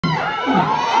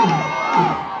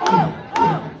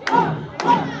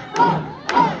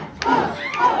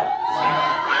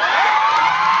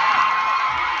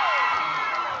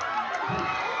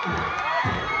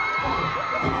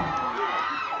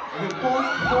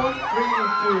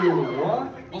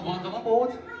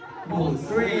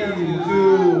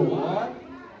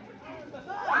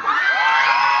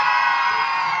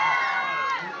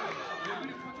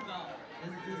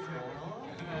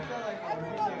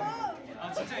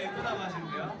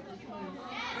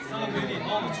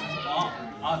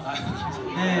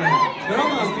네,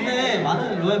 여러분 근데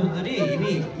많은 로에 분들이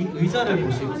이미 이 의자를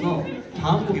보시고서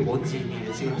다음 곡이 뭔지 이미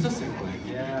예측을 하셨을 거예요.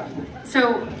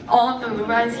 So all of the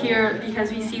Luas here,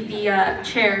 because we see the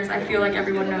chairs, I feel like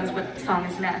everyone knows what song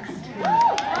is next.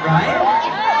 Right?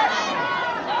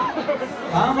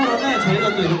 다음으로는 저희가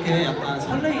또 이렇게 약간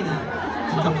설레이는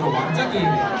듯한 왕자님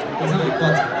의상을 입고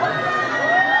왔잖아요.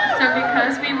 So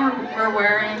because we're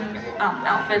wearing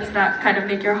outfits that kind of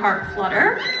make your heart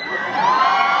flutter.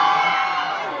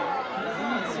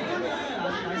 그래서 지금은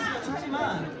아직 날씨가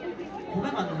춥지만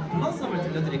봄에 맞는 블러썸을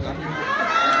들려드릴까 합니다.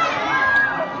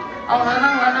 Although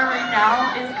the weather right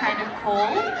now is kind of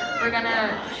cold, we're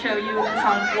gonna show you the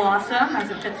song Blossom as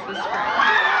it fits the spring.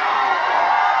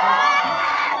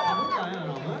 가볼까요,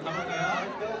 여러분? 가볼까요?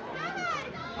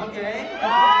 Okay,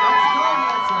 let's go,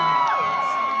 Blossom.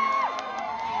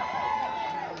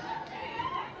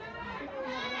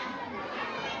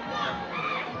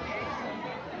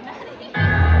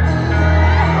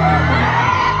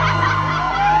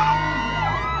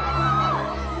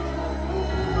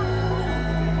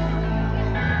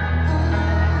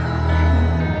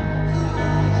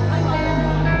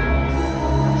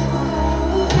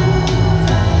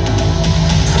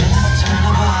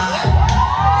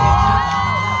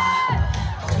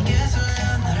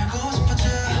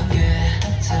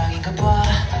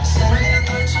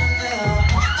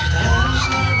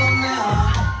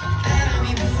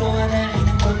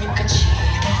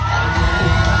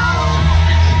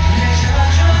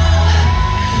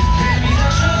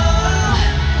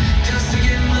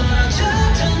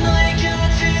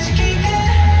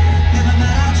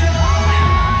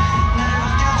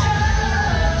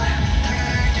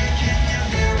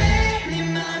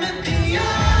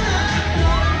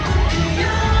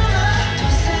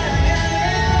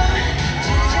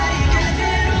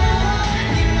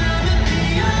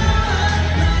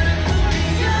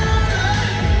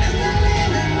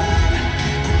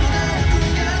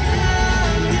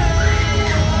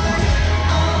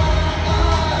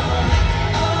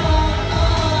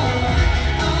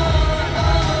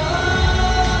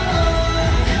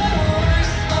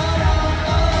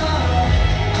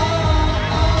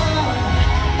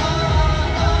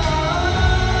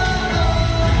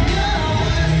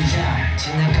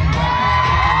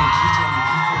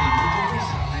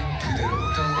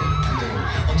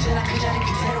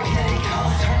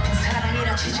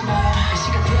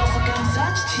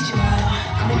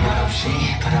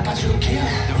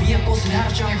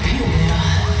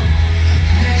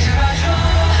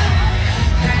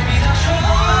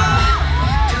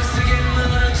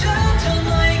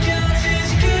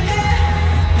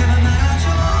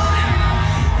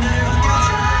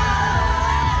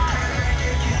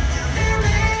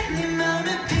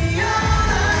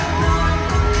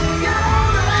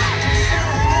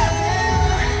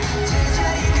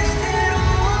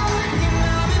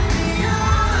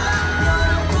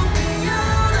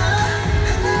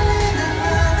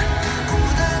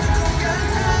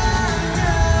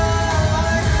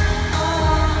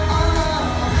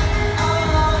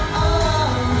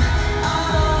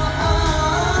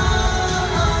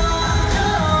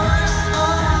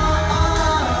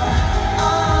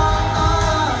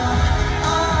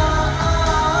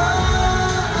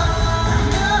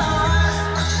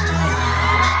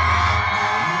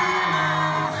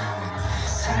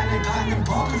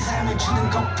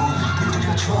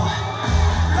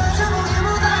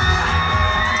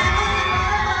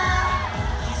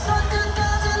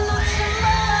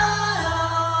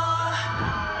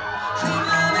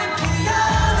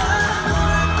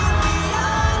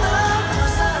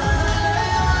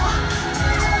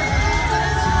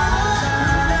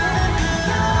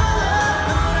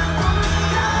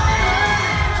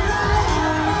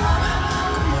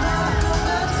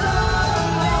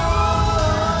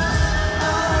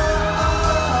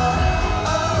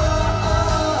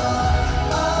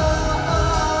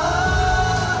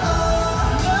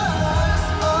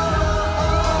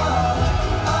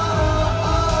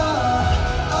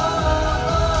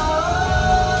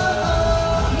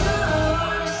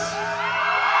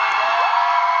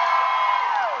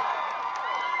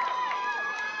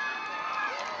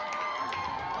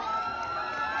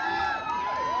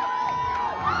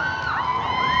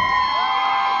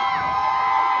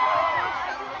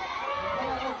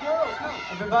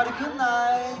 everybody good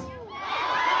night.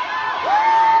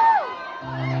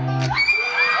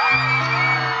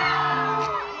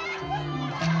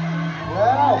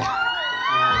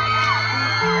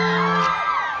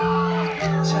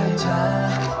 잘 자,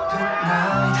 good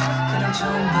night. 그래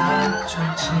정말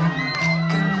좋지.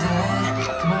 근데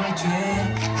그 말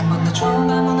뒤에 한 번 더 좋은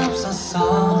밤은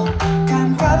없었어.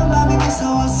 깜깜한 밤이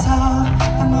무서워서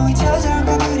한몸이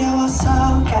찾아올까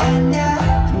두려워서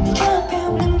갔냐. 네가 앞에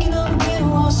없는 게 너무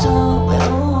괴로워서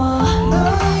외로워.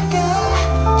 너가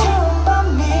좋은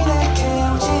밤이 내게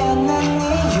오지 않는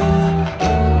이유.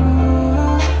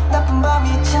 나쁜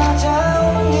밤이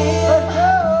찾아오는 이유.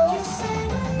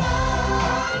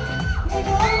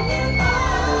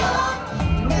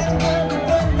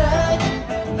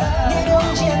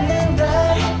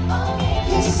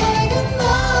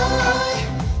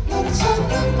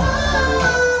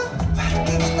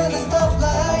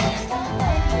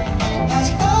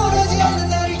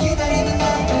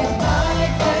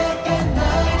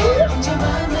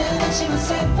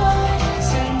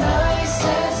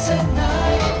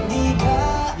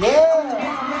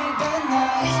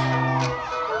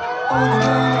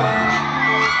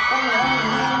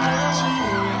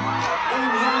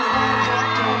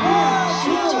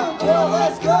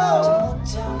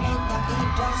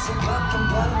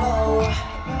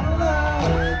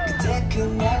 그때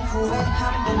그날 후에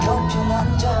한 번도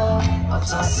변한 적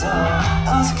없었어.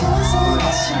 어색한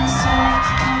소리가 심했어.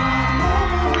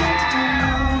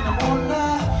 나 몰라.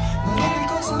 너를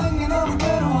잊고서 있는 게 너무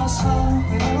괴로워서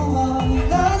외로워.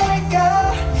 난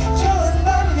알까 좋은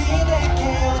밤이 내게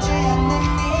오지 않는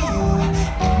이유.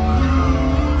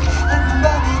 나쁜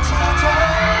밤이 찾아.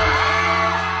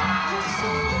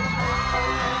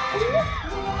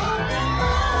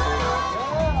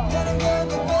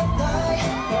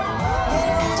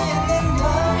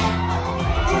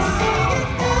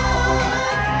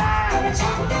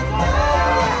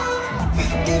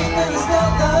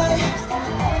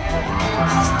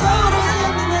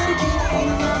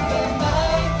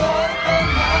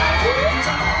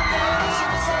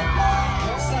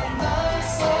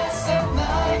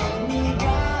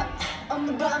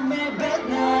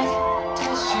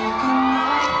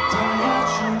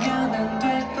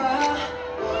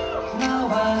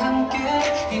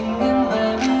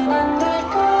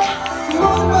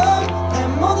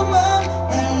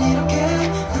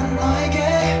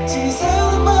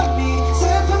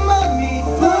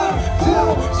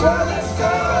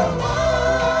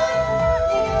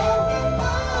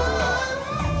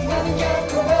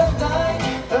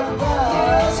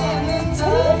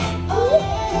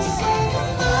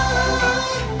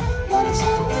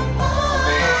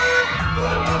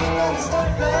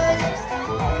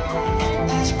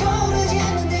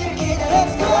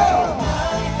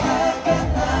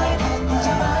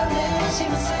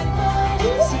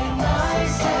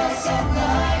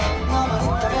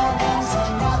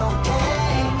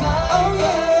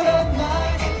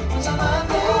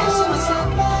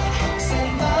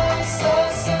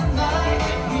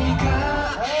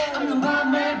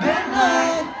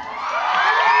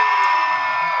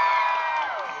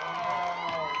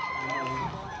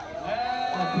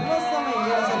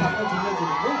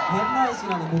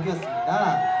 밴나잇이라는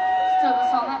곡이었습니다. So the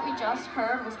song that we just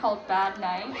heard was called Bad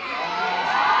Night.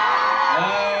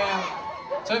 네,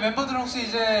 저희 멤버들 혹시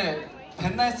이제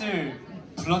밴나잇을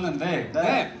불렀는데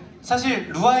네. 사실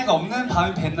루아이가 없는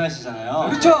밤이 밴나잇이잖아요.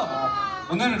 그렇죠.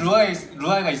 오늘은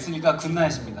루아이가 있으니까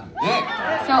굿나잇입니다. 예.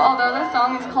 So although the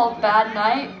song is called Bad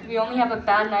Night, we only have a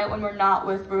bad night when we're not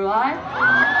with Ruai.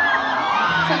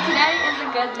 So today is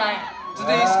a good night.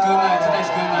 Today's good night. Today's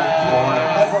good night.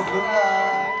 Have a good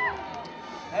night.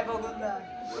 Have a good night.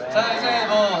 자 이제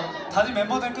뭐 다들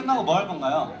멤버들 끝나고 뭐 할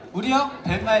건가요? 우리요?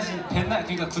 밴나잇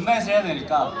그러니까 굿나잇을 해야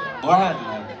되니까 뭘 해야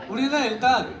되나요? 우리는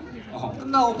일단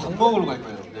끝나고 밥 먹으러 갈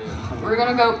거예요. We're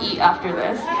gonna go eat after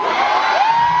this.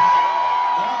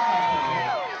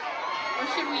 What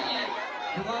should we eat?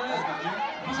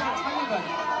 회사랑 상의가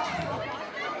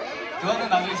그거는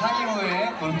나중에 상의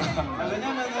후에 보는 거 합니다.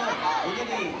 왜냐면은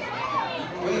오늘이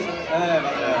네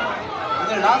맞아요.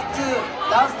 오늘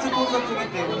라스트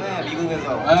콘서트이기 때문에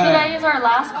미국에서 Today is our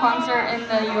last concert in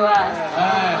the U.S.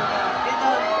 네. 일단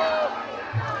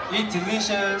Eat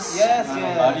delicious. yes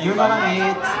you're gonna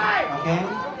eat okay.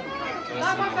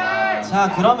 그렇습니다. 자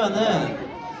그러면은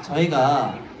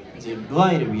저희가 이제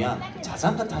루아이를 위한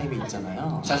자장가 타임이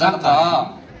있잖아요.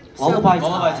 자장가. 워그바이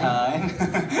타임.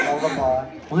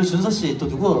 오늘 준서 씨 또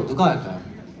누가 할까요?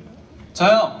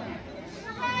 저요.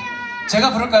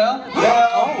 제가 부를까요?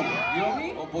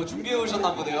 뭐 준비해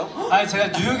오셨나 보네요. 아니 제가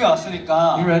뉴욕에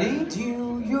왔으니까. You ready?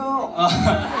 뉴욕.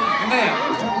 근데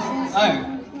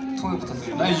아니 통해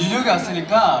부탁드립니다. 뉴욕에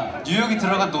왔으니까 뉴욕이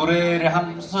들어간 노래를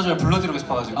한 소절 불러드리고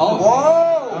싶어가지고.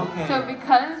 Okay. So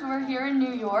because we're here in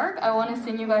New York, I want to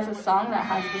sing you guys a song that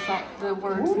has the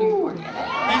words New York in it.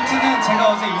 힌트는 제가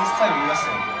어제 인스타에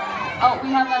올렸어요. Oh, we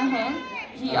have a hint.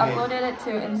 He uploaded it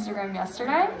to Instagram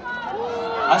yesterday.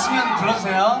 아시면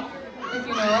불러주세요. If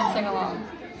you know it, sing along.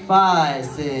 5,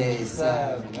 6,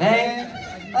 7, 8.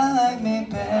 I like me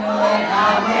better when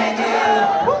I'm with you.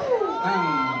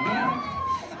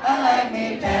 I like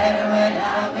me better when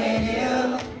I'm with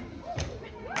you.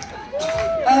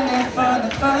 I'm here for the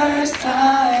first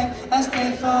time. I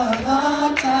stay for a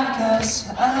long time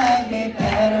 'cause I like me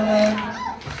better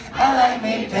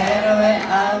when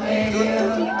I'm with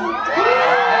you.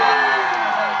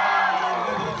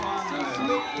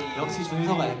 역시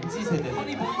준서가 MZ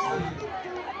세대네.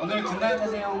 오늘 굿나잇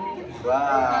하세요.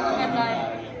 Have a good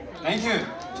night. 땡큐.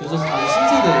 준서 씨 아주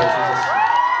신세대예요, 준서 씨.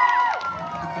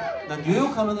 난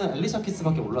뉴욕 하면은 엘리샤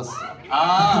키스밖에 몰랐어.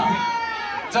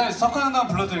 자, 석환 한번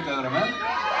불러드릴까요 그러면? Do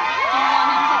you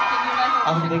want him to sing you guys a 아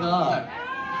근데 내가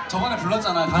저번에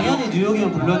불렀잖아. 당연히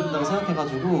뉴욕이면 불러야 된다고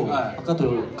생각해가지고 네. 아까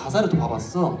또 가사를 또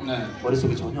봐봤어. 네.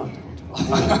 머릿속에 전혀 안 들어오더라고.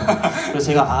 그래서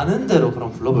제가 아는 대로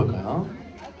그럼 불러볼까요?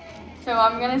 So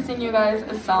I'm gonna sing you guys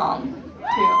a song too.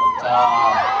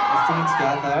 자, Let's sing it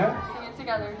together. Sing it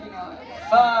together if you know it.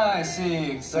 5,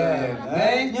 6, 7,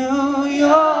 8. New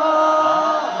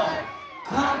York,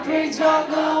 concrete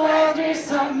jungle where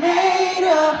dreams are made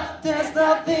up. There's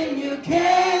nothing you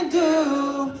can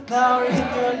do. Now in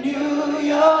your New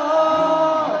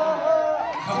York,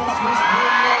 just whisper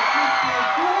like you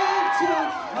can to.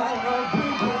 My love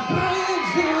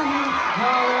brings you.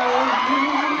 Now you're in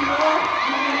New York,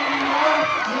 New York,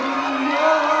 New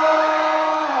York.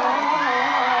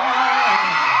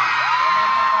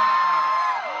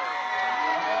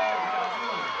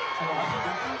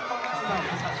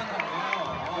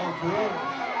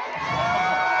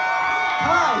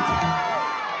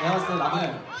 내가 봤을 때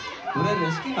나는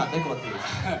노래를 시키면 안 될 것 같아요.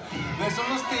 네,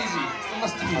 솔로 스테이지. 아,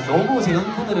 너무 제가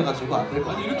흥분을 해가지고 안 될 것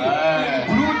같아요. 이렇게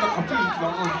부르고 있다 갑자기 이렇게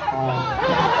나가.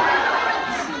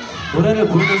 노래를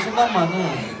부르는 순간만은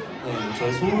네,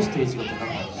 저의 솔로 스테이지가 되는 것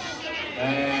같아요.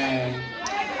 네.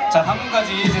 자,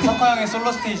 방금까지 이제 석화 형의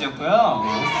솔로 스테이지였고요.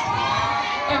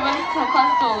 It was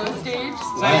Toka's solo stage.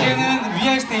 자, 이제는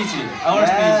VI 스테이지, our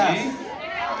stage.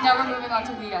 Now we're moving on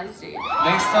to the VI stage.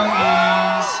 Next song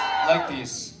is like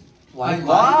this. White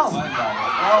Wow. Light.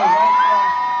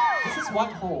 This is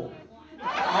White Hole.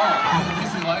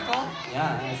 This is Michael?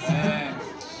 Yes. 네.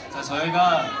 자, 저희가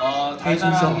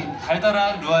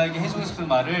달달한 루아에게 해주고 싶은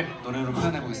말을 노래로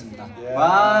표현해 보겠습니다.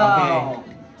 Okay.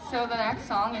 So the next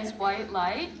song is White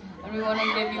Light, and we want to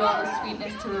give you all the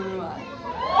sweetness to the Ruai.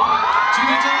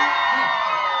 준비됐죠? 네.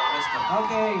 Let's go.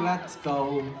 Okay, let's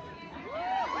go.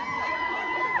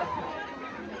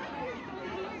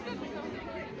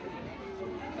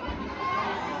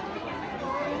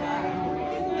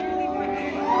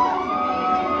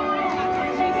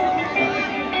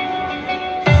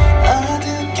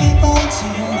 어둡게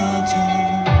번지어도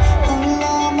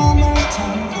홀로 머물던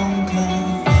공간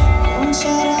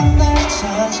꿈처럼 날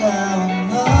찾아온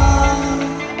너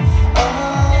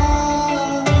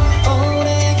오래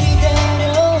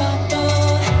기다려왔던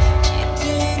짙은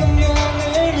운명을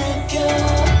느껴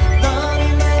너를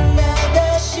만나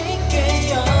다시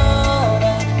깨어나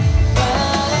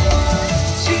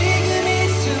지금 이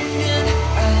순간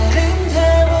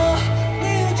아름다워 내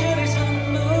우주를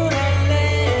선물할래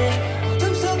어둠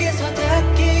속에서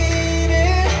닿기를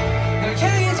널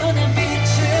향해서 난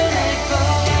빛을 낼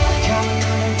거야 감은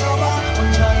눈을 떠봐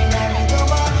온전히 날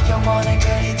믿어봐 영원한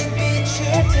그리던 빛을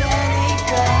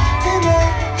테니까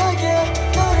그만하게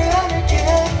너를 안을게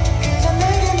그저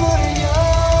내게 문을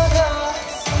열어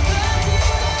쏟아지는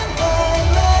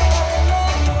highlight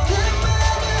모든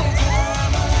맘을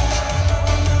담아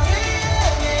너를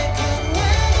향해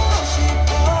건네고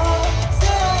싶어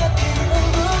새하얀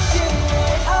눈부신 널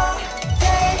all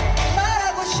day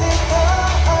말하고 싶어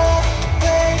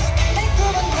always 내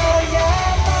꿈은 너야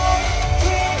my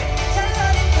dream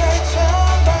찬란히 펼쳐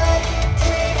my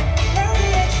dream 널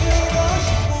위해 주고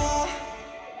싶어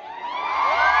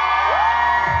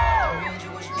널 위해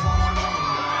주고 싶어 난 모든 걸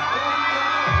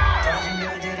떨어진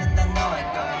별들은 다 너의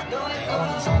거야 내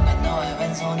오른손과 너의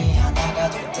왼손이 하나가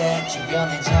될 때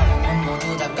주변의 자국은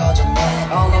모두 다 꺼졌네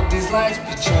All of these lights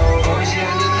비춰 보이지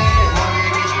않는 내널 위해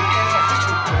줄게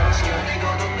시간을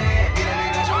걷어내 미래를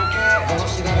가져올게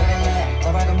겁없이 걸어갈래 더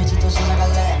밝은 빛을 또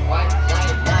찾아갈래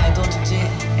나의 도착지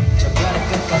저 별의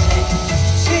끝까지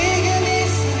지금 이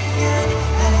순간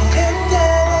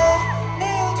아름다워 내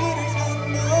우주를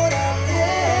선물할래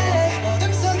어둠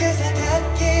속에서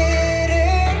닿기를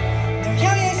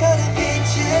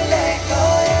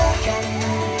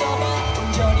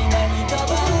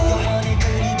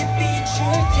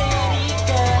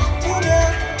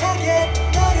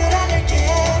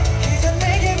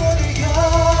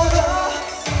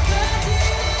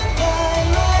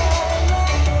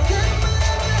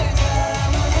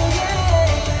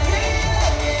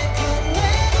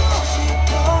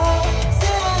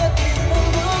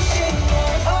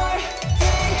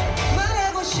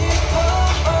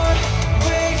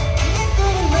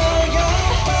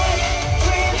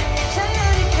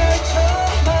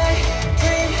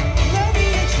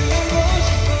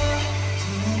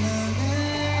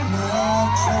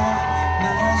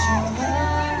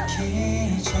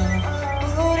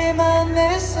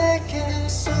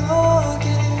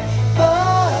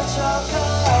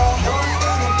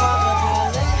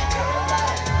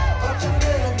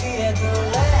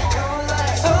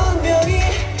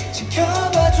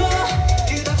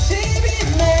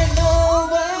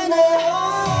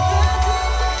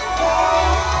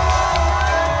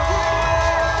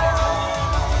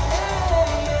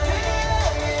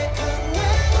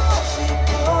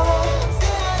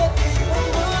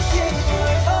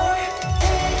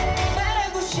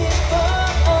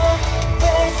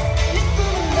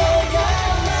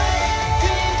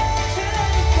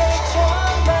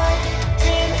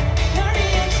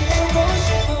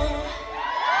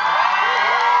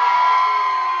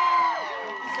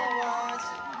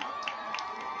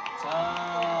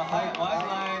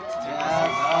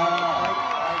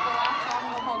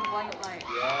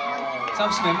자,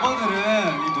 혹시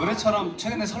멤버들은 이 노래처럼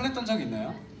최근에 설렜던 적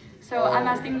있나요? So I'm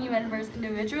asking you members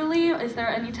individually, is there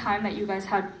any time that you guys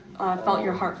had felt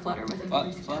your heart flutter with a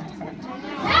music? 설렜던 거.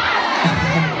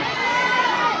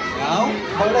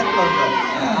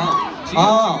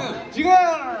 지금.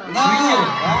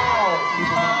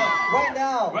 Right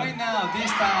now. Right now, this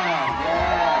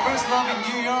time. First love in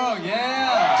New York.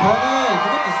 Yeah. 저는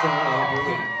그것도 있어요.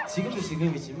 지금도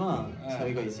지금이지만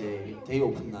저희가 이제 데이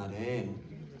오픈 날에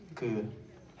그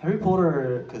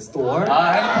해리포터 그 스토어. 해리포터.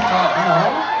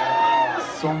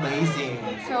 So amazing.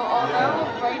 So although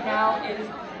right now is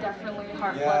definitely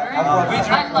heart fluttering, We I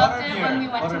drank loved it butterbeer. when we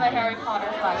went to the Harry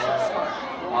Potter flagship store.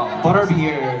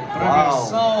 Butterbeer.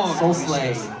 Wow. So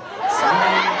slay. delicious.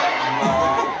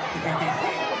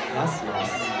 Yes,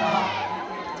 yes.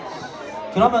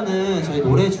 그러면은 저희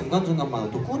노래 중간중간마다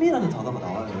또 꿈이라는 단어가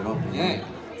나와요, 여러분. 예.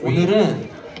 오늘은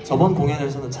저번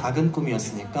공연에서는 작은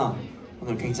꿈이었으니까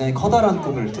오늘 굉장히 커다란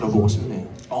꿈을 들어보고 싶네요.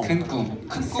 큰 꿈.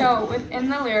 큰 꿈. So within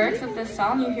the lyrics of this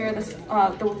song, you hear this,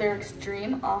 the lyrics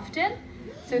 "dream" often.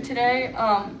 So today,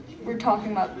 we're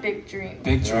talking about big dreams.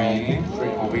 Big dream.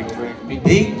 Big dream.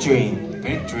 Big dream.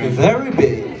 Big dream. Very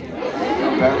big.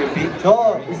 Very big.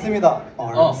 저 있습니다.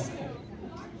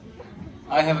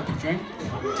 I have a big dream.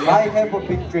 I have a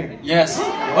big dream. Yes.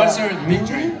 What's your big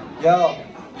dream? Yo.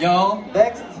 Yo.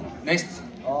 Next. Next.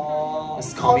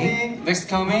 It's coming. Next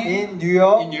coming. In New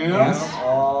York. In New York.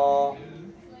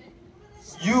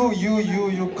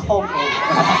 You come.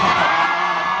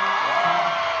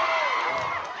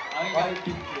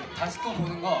 다시 또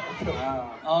보는 거.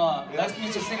 Nice to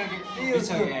meet you. See you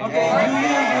soon. Okay,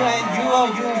 you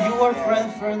are friend.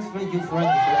 The biggest dream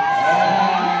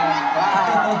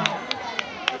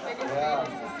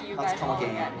is to see you Let's guys come all again.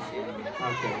 again soon.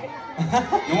 Okay.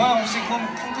 용화 혹시 큰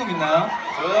꿈 있나요?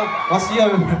 What's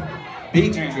your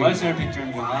big dream? What's your big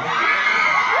dream, 용화?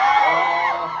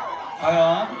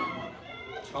 과연?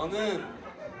 저는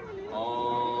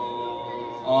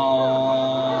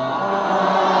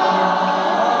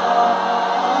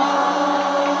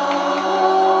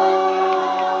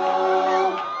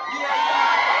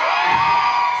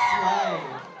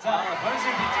자, what's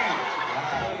your big dream?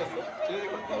 제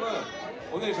꿈은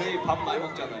오늘 저희 밥 많이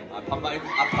먹잖아요. 밥 많이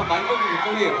먹는 게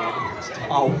꿈이에요. 진짜.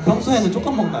 평소에는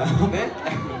조금 먹나요? 네?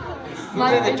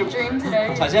 My big dream today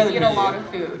is to 자제하는 eat a 편이에요. lot of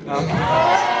food.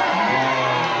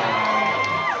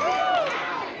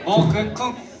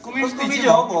 꿈일 수도 있지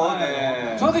꿈이죠, 뭐. 뭐.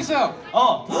 네. 저도 있어요.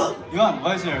 요한,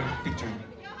 what's your big dream?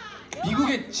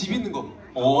 미국에 집 있는 거.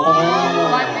 오.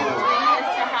 My big dream is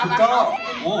to have a house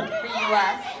in 오. the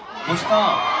U.S. 멋있다.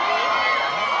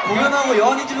 공연하고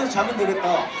여한이 집에서 자면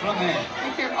되겠다. 그러네.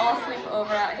 We could all sleep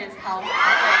over at his house.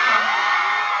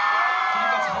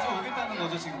 그러니까 자주 오겠다는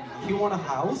거죠 지금. You want a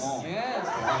house? Yes.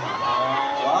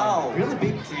 Wow, really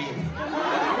big dream.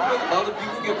 나도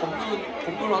미국에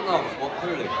건물 하나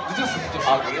할래. 늦었어.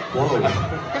 아 그래? Whoa.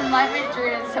 And my big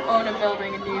dream is to own a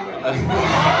building in New York.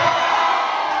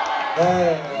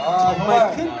 네.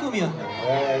 정말 큰 꿈이었네요.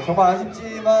 네, 정말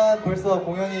아쉽지만 벌써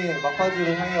공연이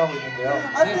막바지를 향해 가고 있는데요.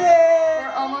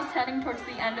 We're almost heading towards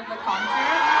the end of the concert.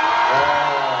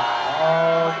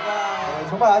 네,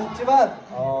 정말 아쉽지만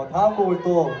다음 곡을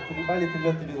또 빨리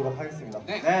들려드리도록 하겠습니다.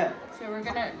 네. So we're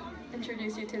gonna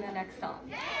introduce you to the next song.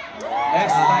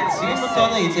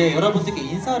 지금부터는 이제 여러분들께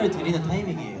인사를 드리는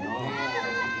타이밍이에요.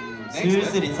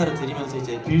 슬슬 인사를 드리면서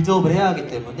이제 빌드업을 해야 하기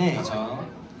때문에 그렇죠.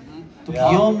 또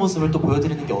귀여운 모습을 또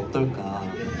보여드리는 게 어떨까.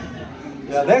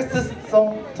 야, 넥스트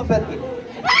송 투 배틀.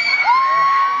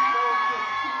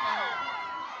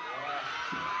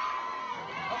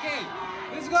 Okay,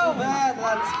 let's go.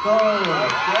 Let's go.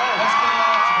 Let's go.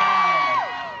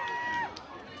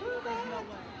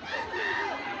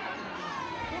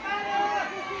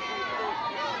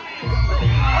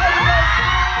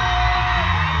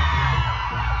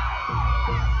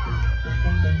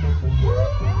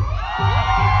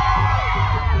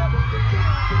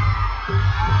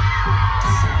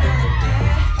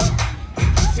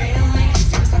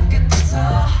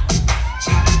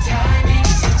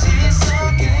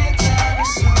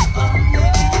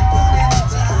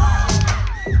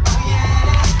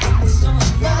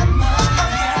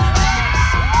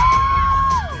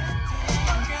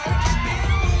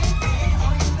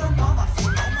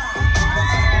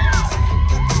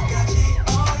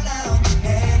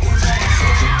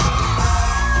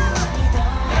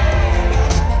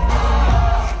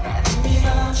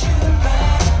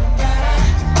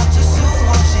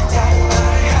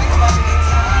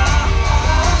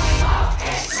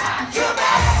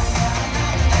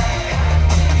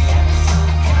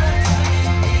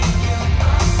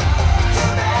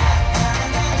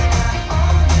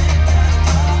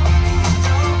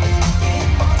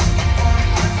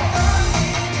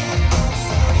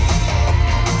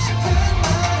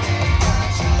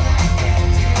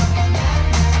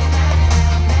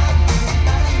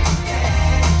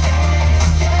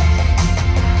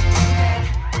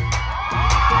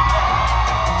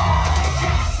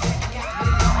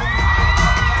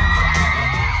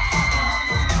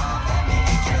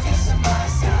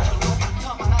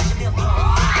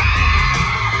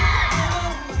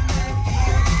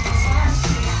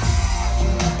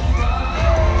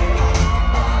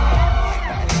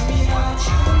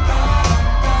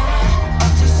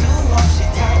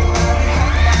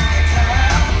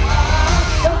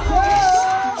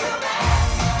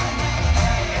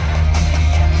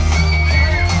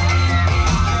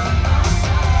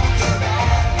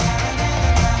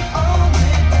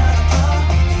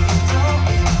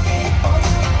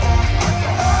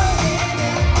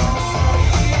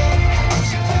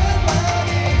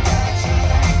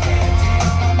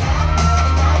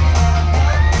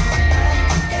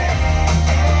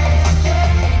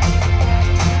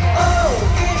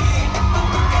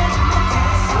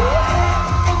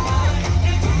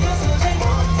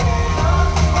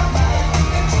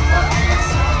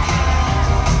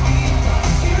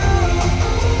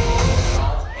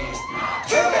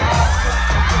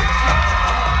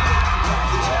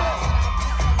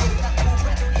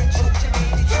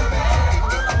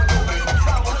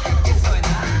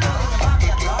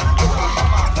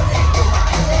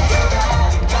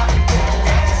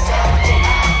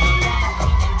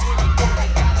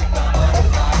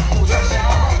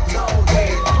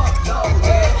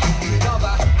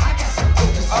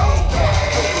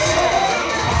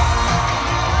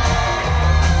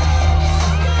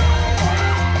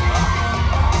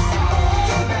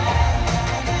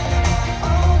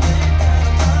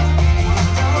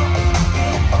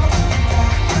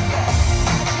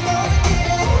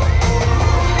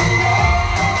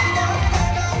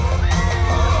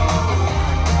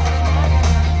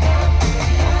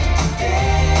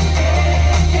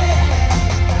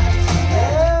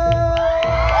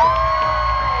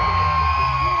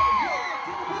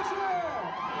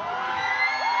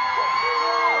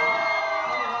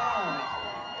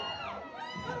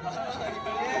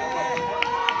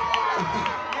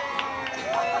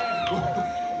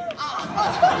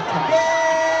 자,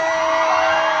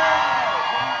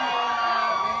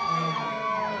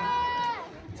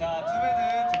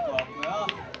 투베드 듣고 왔고요.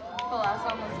 The last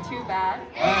one was Too Bad.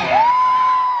 네.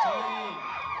 저희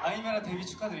아이메라 데뷔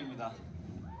축하드립니다.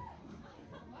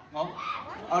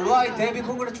 루아이 데뷔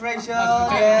congratulation.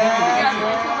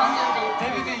 Congratulations on your debut.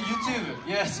 데뷔된 유튜브.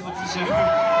 Yes, official.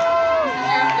 This is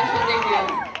your official debut.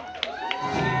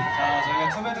 자, 저희가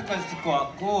투베드까지 듣고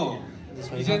왔고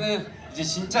이제는 이제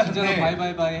진짜 이제는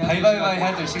바이바이바이 해야 될 바이바이바이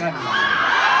해야 될 시간입니다.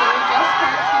 So we just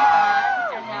heard Too Bad,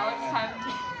 and now it's time to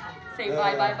say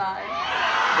bye bye bye.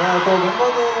 네, 또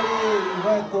멤버들이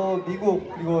이번에 또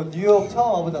미국 그리고 뉴욕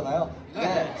처음 와보잖아요.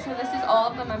 네. So this is all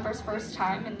of the members' first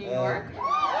time in New York.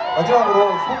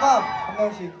 마지막으로 소감 한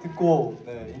명씩 듣고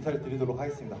네, 인사를 드리도록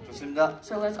하겠습니다. 좋습니다.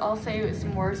 So let's all say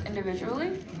some words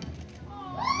individually.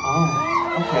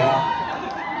 Okay.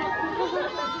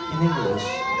 In English.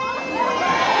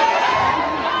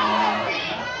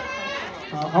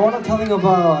 I want to tell you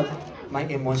about my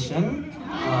emotion.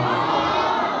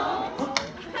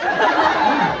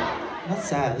 That's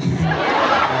sad.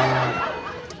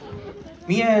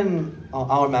 Me and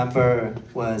our member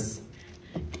was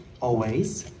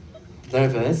always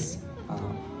nervous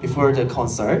before the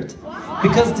concert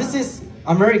because this is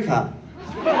America.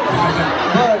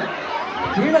 But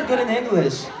we're not good in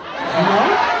English, you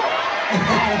know?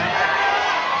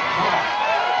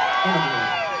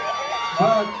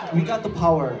 But we got the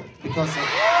power because of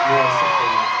your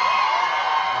support.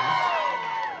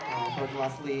 But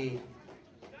lastly,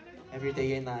 every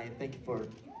day and night, thank you for your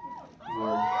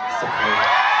support.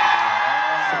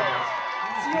 So much.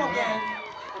 See you again.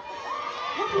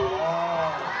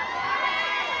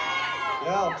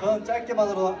 야, 저는 짧게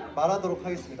말하도록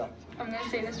하겠습니다. I'm going to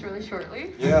say this really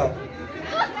shortly. Yeah.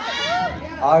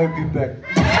 I'll be back.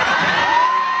 See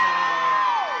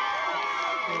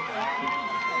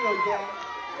you again.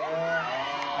 I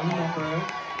remember.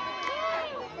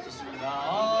 좋습니다.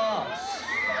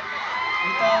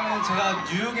 일단은 제가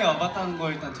뉴욕에 와봤다는 거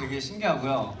일단 되게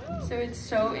신기하고요. So it's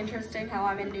so interesting how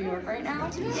I'm in New York right now.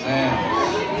 네,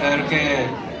 제가 이렇게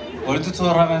월드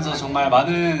투어를 하면서 정말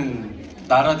많은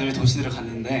나라들, 도시들을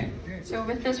갔는데 So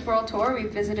with this world tour,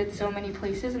 we've visited so many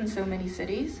places and so many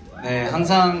cities. 네,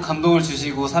 항상 감동을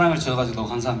주시고 사랑을 주셔가지고 너무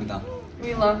감사합니다.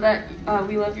 We love that.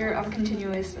 We love your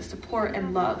continuous support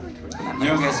and love towards the members.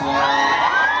 뉴욕에서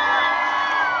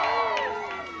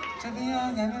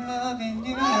I'm loving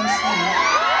you.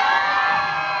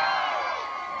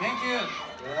 Thank you.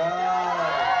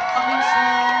 Coming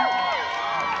soon.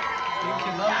 Thank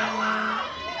you, love you.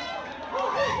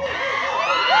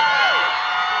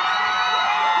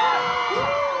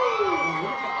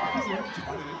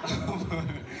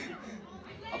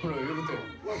 앞으로 여기부터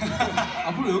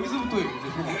앞으로 여기서부터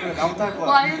이제 나부터 할 거야.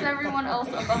 Why is everyone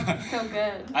else above so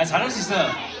good? 아, 잘할 수 있어요.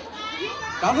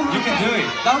 나도 You can do it.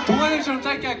 나도 동아일처럼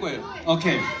짧게 할 거예요.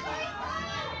 오케이.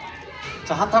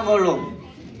 자, 핫한 걸로.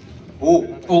 오.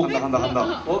 간다.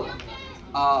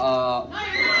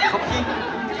 커피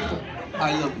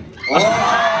I love you.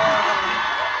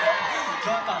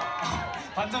 좋았다.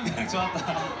 반전명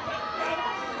좋았다.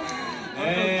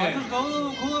 네. 와주셔서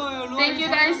너무너무 고마워요. 루아. Thank you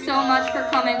guys so much for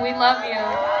coming. We love you.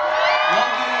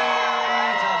 Love you.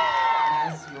 자,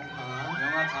 Yes, 용한.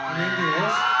 영화 다.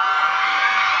 English.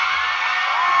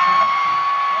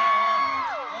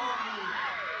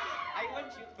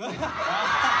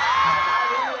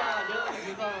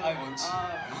 아이 뭔지.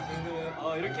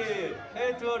 이렇게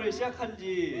해외 투어를 시작한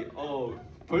지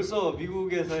벌써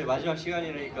미국에서의 마지막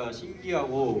시간이라니까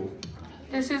신기하고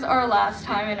This is our last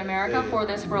time in America for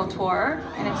this world tour,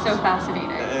 and it's so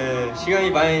fascinating. 시간이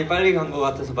많이 빨리 간 것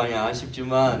같아서 많이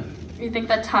아쉽지만 We think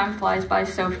that time flies by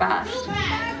so fast.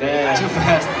 네, Too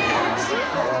fast.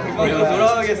 금방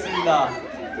돌아가겠습니다.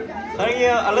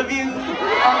 사랑해요, I love you.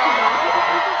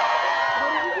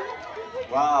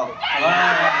 와우. 와.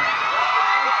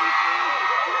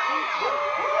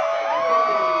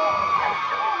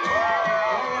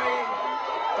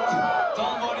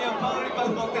 Don't worry about it.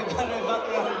 반복된 팔을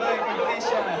바꾸는 like fish.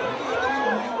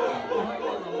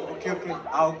 오케이.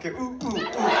 오케이.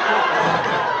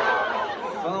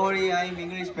 Don't worry, I'm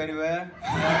English very well.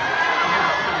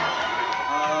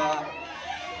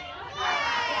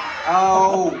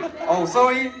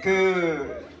 Sorry.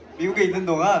 미국에 있는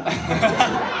동안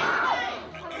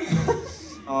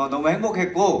너무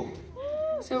행복했고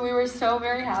So we were so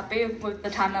very happy with the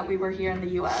time that we were here in the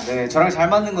U.S. 네, 저랑 잘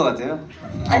맞는 것 같아요.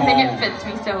 I think it fits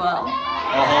me so well.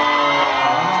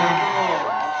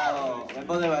 저희도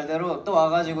멤버들 말대로 또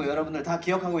와가지고 여러분들 다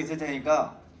기억하고 있을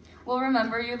테니까 We'll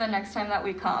remember you the next time that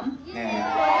we come. 네.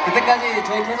 그때까지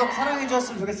저희 계속 사랑해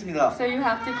주셨으면 좋겠습니다. So you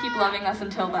have to keep loving us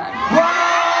until then.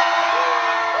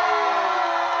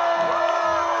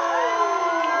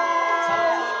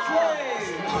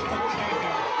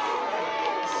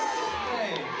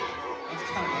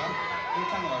 어떻게 하는 거야?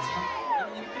 이렇게 하는 거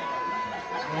맞아?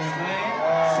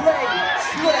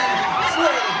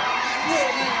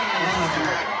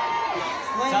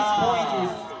 Flame's point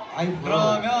is I will.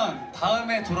 그러면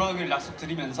다음에 돌아오길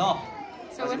약속드리면서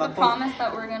So with the promise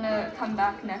that we're gonna come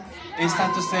back next. It's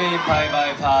time to say bye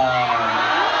bye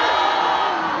bye.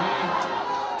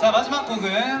 자 마지막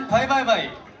곡은 bye bye bye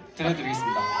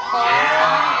들려드리겠습니다. Well, our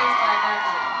song is Bye Bye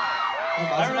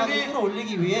Bye. 마지막에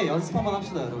끌어올리기 위해 연습 한번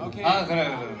합시다, 여러분. 아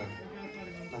그래.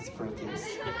 Let's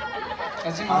practice.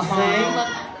 마지막 Say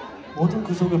모든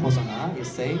그 속을 벗어나. You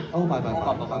say oh bye bye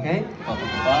bye. Okay?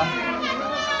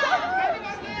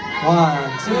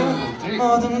 One, two, three.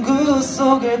 모든 그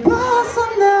속을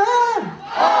벗어나.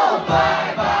 Oh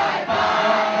bye bye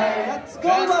bye. Let's go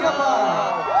bye bye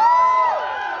bye.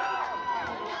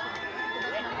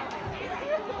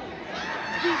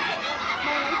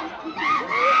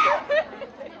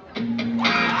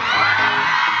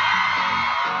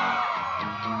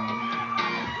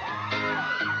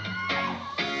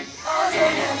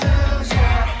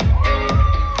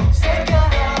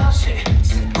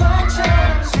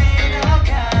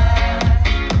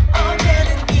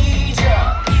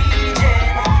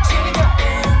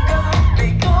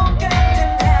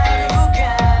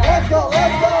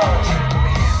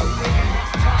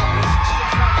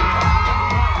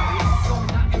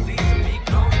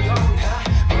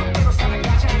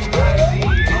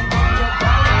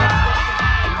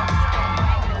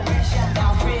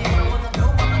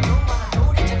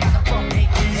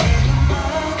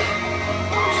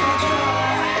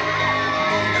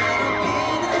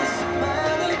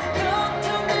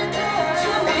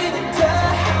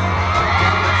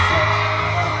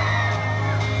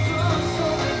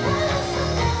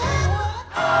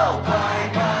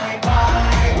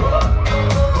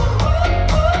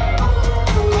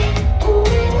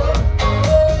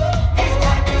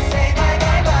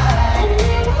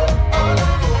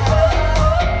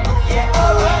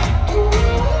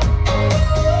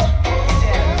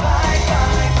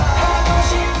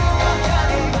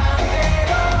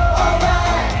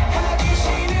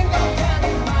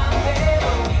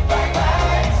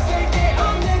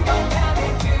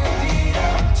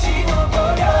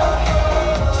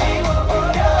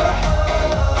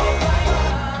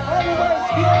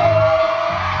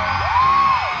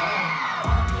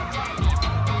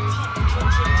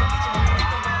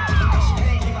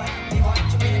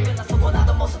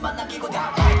 모습만 남기고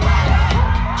다